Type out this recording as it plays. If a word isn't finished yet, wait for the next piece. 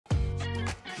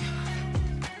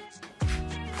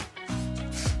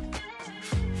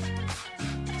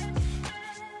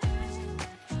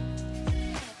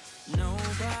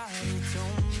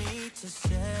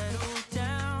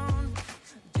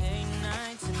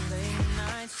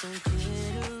don't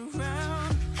get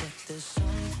around. But there's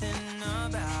something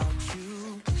about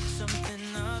you, something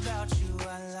about you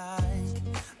I like,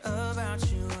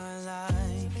 about you I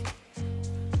like.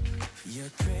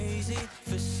 You're crazy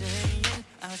for saying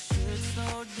I should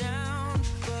slow down,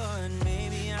 but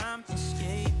maybe I'm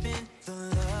escaping the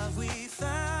love we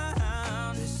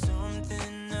found. There's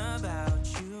something about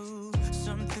you,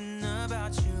 something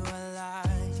about you I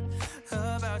like,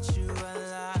 about you I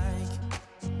like.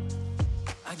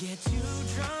 I get too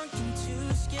drunk and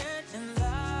too scared and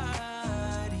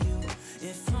lie to you.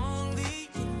 If only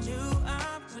you knew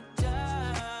I would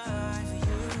die for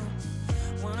you.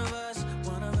 One of us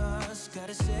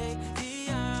gotta say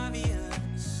the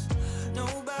obvious.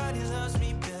 Nobody loves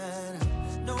me better,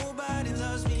 nobody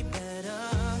loves me better,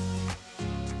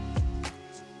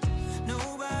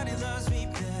 nobody loves me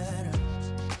better.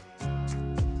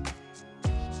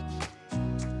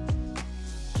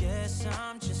 Guess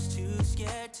I'm just too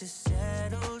scared to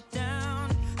settle down.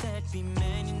 There'd be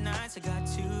many nights I got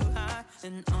too high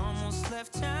and almost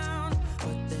left town.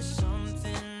 But there's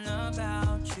something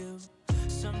about you,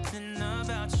 something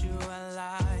about you I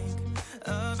like,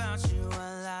 about you I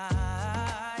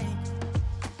like.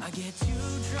 I get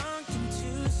too drunk and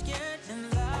too scared and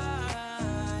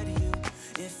lie to you.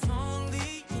 If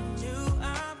only you knew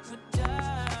I would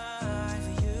die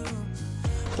for you.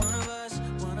 One of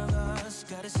us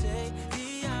gotta say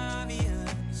the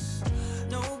obvious.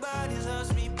 Nobody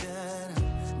loves me better,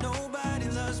 nobody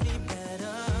loves me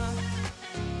better.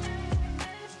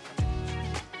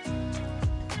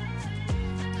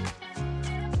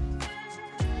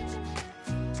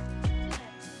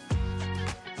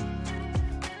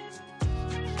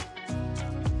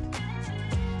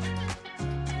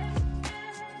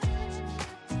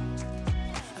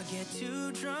 I get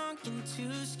too drunk and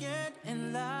too scared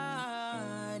and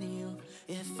lie to you.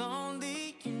 If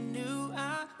only you knew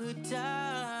I would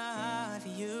die for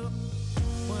you.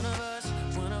 One of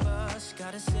us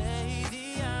gotta say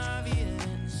the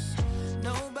obvious.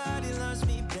 Nobody loves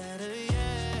me better,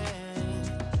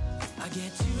 yeah. I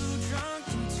get too drunk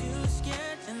and too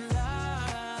scared and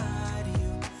lie to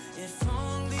you. If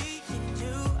only you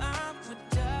knew I would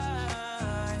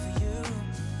die for you.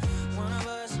 One of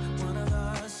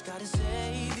us gotta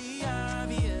say the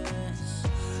obvious.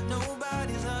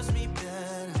 Nobody loves me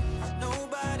better,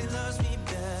 nobody loves me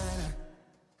better.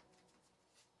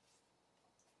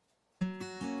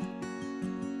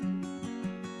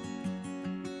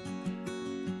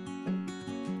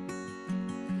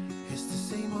 It's the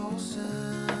same old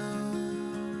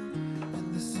sound in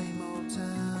the same old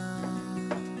town.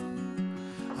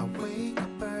 I wake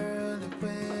up early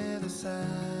with a sigh.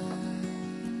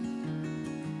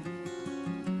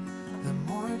 The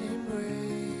morning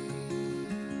breaks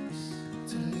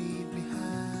to leave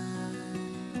behind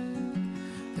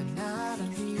the night I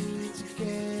need to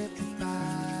get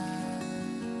by.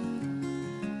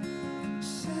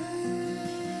 Safe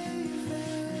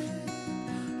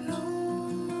and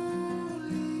lonely.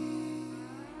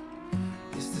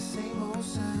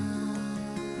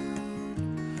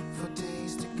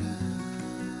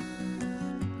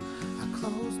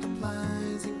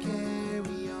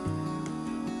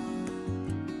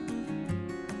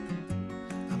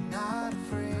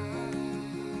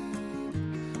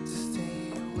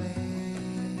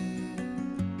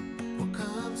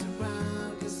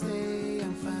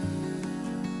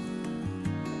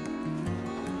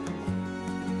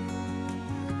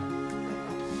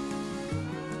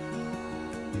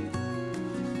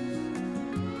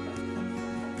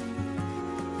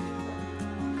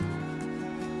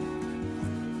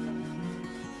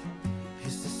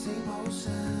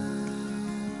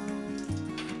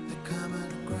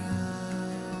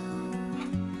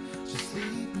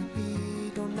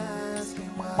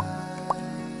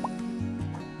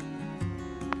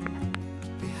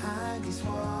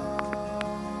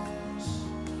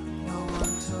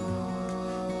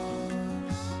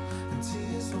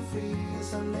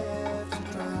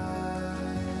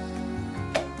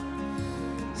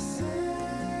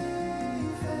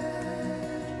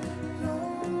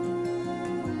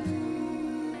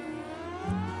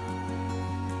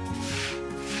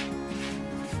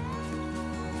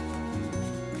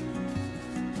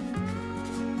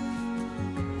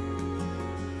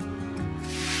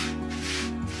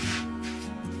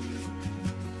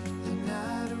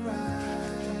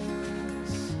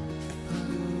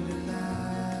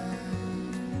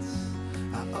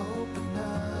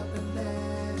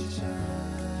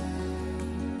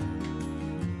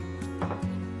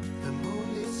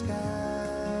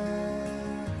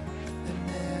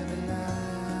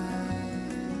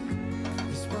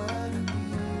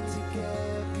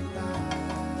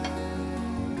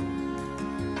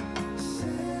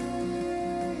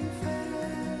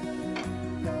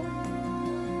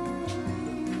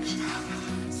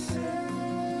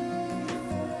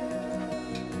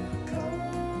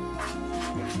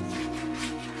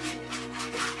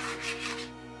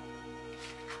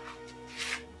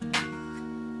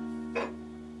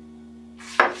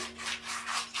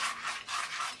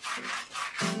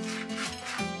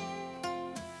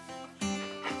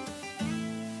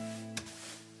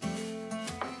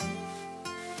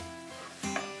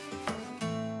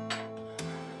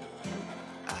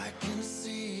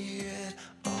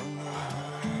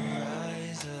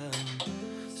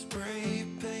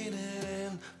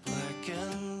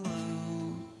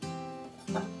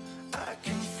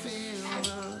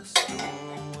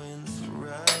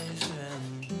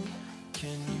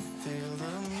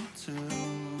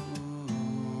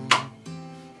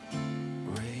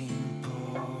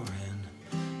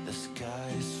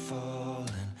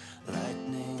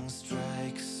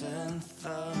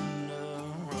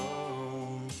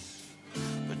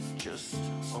 Just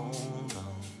hold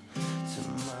on to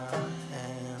my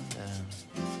hand and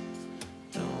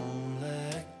don't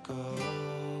let go.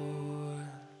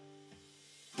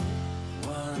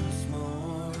 Once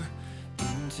more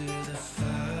into the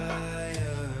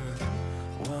fire,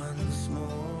 once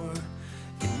more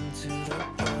into the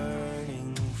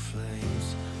burning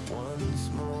flames, once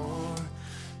more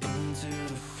into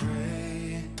the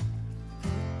fray.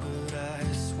 But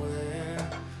I swear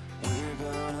we're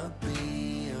gonna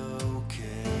be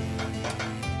okay.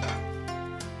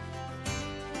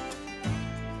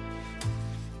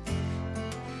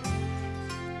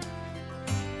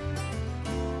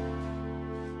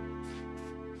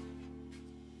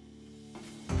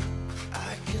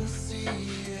 I can see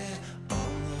it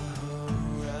on the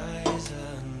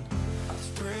horizon,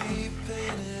 spray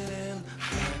painted in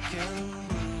black and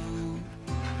blue.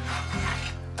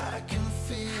 I can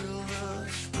feel the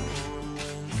storm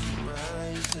winds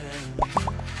rising.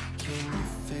 Can you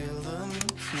feel them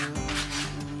too?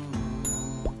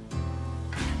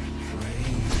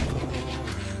 Rain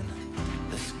pouring,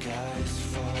 the sky's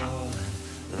falling,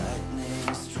 lightning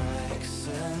strikes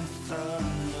and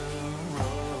thunder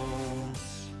rolls.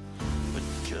 But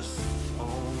just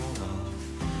hold on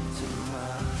to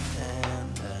my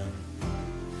hand and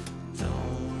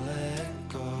don't let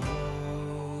go.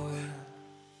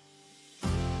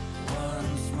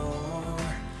 Once more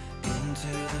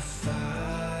into the fire.